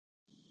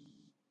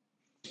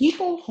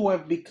People who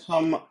have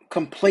become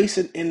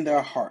complacent in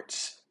their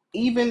hearts,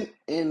 even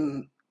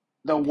in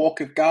the walk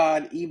of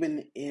God,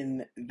 even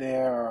in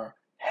their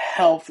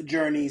health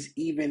journeys,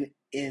 even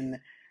in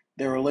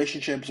their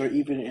relationships, or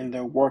even in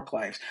their work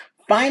lives,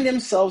 find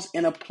themselves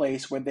in a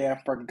place where they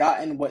have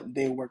forgotten what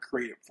they were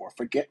created for,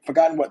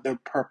 forgotten what their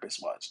purpose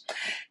was.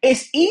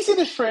 It's easy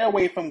to stray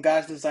away from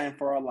God's design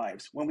for our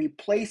lives when we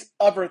place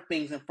other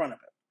things in front of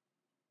it.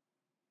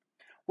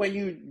 When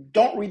you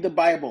don't read the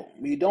Bible,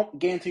 when you don't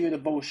get into your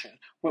devotion,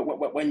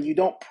 when you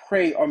don't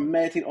pray or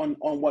meditate on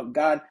what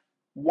God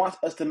wants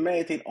us to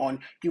meditate on,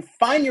 you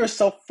find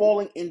yourself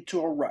falling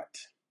into a rut.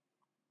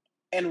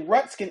 And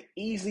ruts can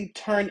easily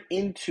turn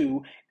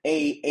into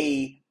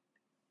a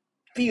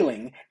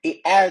feeling,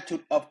 a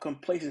attitude of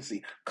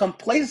complacency.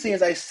 Complacency,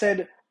 as I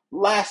said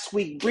last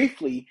week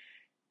briefly,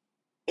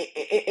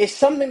 it's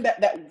something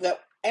that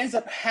ends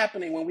up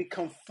happening when we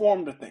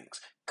conform to things.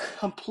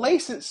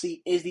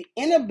 Complacency is the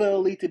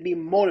inability to be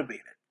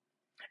motivated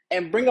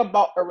and bring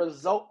about a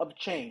result of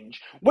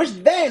change, which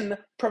then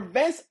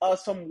prevents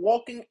us from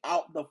walking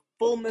out the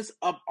fullness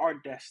of our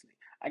destiny.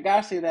 I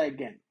gotta say that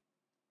again.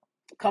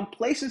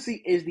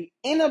 Complacency is the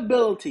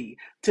inability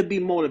to be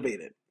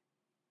motivated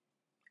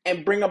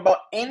and bring about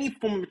any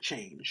form of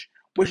change,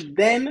 which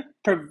then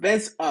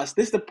prevents us.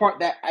 This is the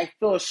part that I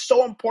feel is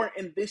so important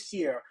in this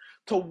year,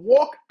 to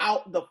walk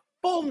out the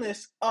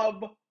fullness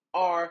of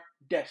our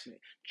destiny.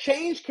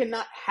 Change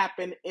cannot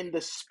happen in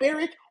the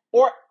spirit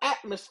or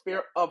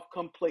atmosphere of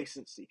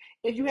complacency.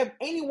 If you have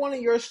anyone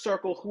in your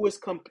circle who is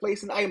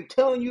complacent, I am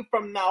telling you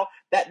from now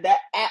that that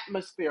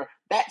atmosphere,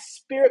 that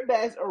spirit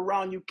that is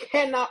around you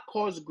cannot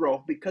cause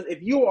growth, because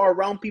if you are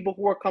around people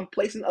who are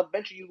complacent,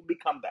 eventually you will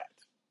become that.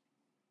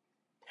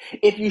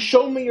 If you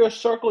show me your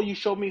circle, you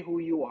show me who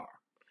you are.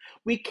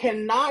 We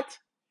cannot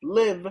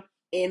live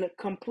in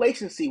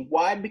complacency.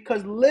 Why?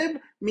 Because live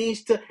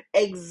means to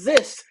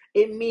exist,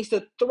 it means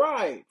to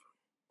thrive.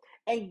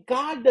 And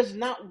God does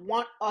not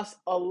want us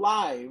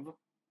alive,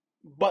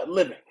 but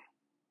living.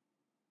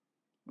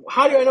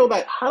 How do I know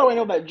that? How do I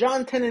know that?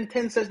 John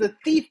 10:10 says the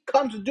thief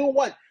comes to do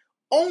what?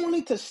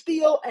 Only to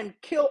steal and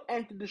kill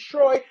and to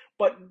destroy.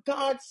 But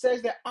God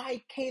says that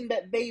I came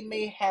that they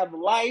may have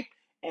life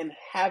and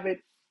have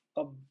it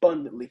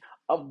abundantly.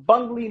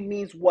 Abundantly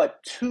means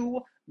what?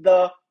 To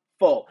the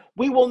full.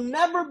 We will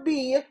never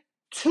be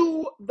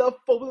to the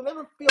full. We will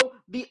never feel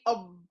the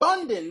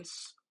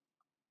abundance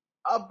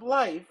of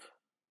life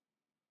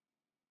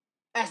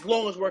as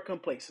long as we're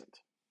complacent.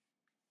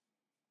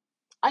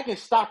 I can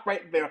stop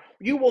right there.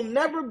 You will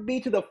never be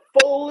to the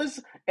fullest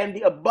and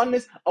the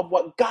abundance of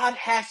what God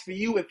has for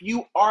you if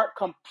you are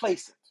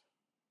complacent.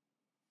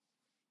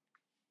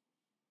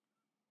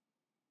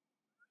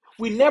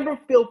 We never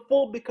feel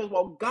full because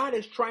while God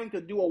is trying to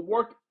do a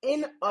work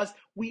in us,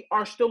 we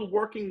are still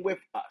working with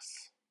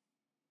us.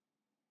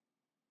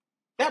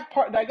 That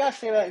part, I gotta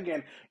say that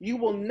again. You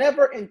will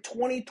never in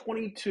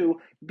 2022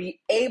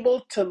 be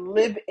able to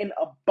live in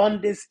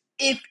abundance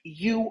if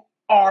you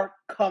are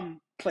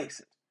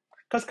complacent.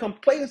 Because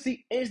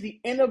complacency is the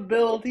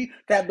inability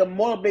to have the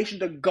motivation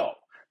to go,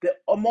 the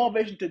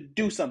motivation to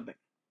do something.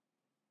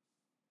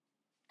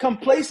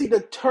 Complacency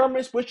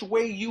determines which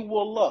way you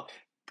will look.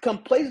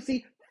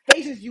 Complacency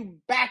faces you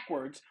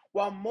backwards,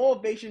 while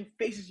motivation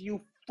faces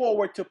you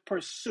forward to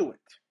pursue it.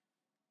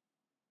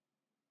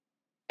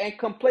 And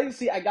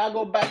complacency, I gotta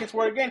go back to this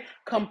word again.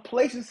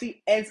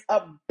 Complacency ends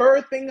up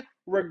birthing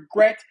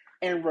regret,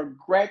 and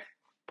regret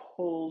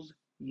pulls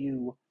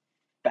you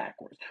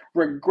backwards.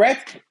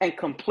 Regret and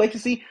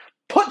complacency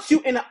puts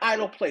you in an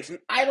idle place. An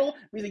idle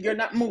means that you're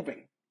not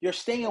moving, you're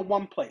staying in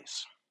one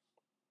place.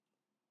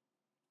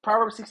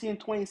 Proverbs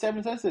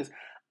 16:27 says this: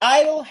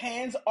 idle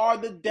hands are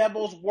the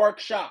devil's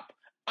workshop,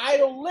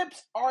 idle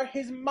lips are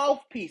his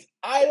mouthpiece.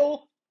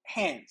 Idle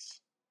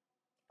hands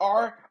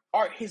are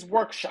his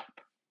workshop.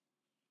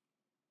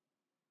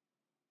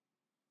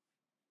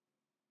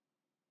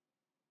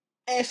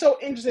 And it's so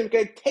interesting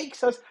because it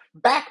takes us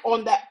back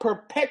on that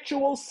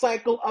perpetual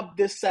cycle of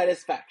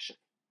dissatisfaction.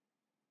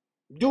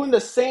 Doing the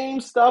same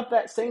stuff,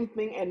 that same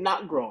thing, and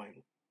not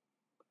growing.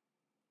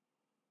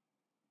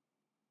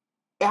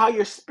 And how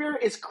your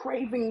spirit is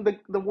craving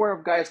the word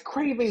of God, is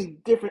craving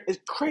different, is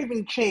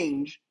craving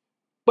change,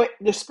 but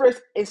the spirit,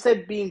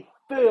 instead being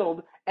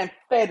filled and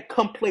fed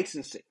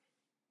complacency.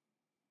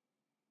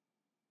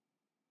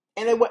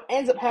 And then what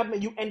ends up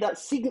happening, you end up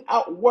seeking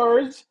out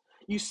words,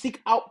 you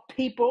seek out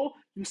people,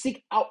 you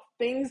seek out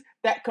things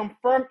that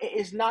confirm it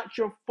is not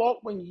your fault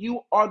when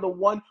you are the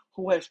one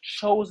who has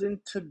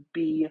chosen to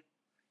be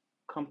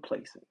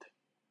complacent.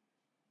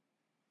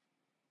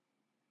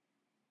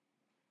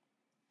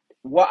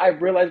 What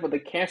I've realized with the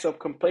cancer of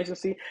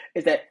complacency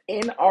is that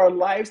in our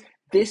lives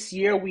this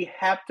year, we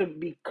have to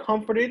be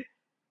comforted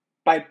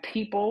by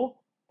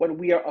people when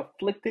we are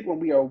afflicted, when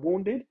we are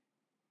wounded,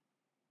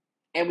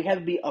 and we have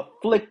to be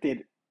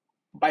afflicted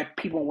by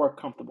people when we're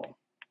comfortable.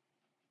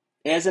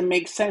 It doesn't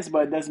make sense,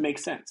 but it does make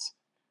sense.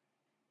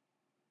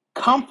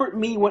 Comfort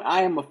me when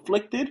I am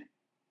afflicted,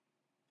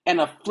 and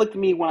afflict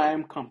me when I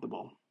am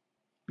comfortable.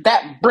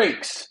 That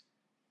breaks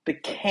the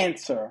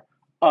cancer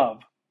of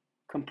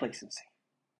complacency.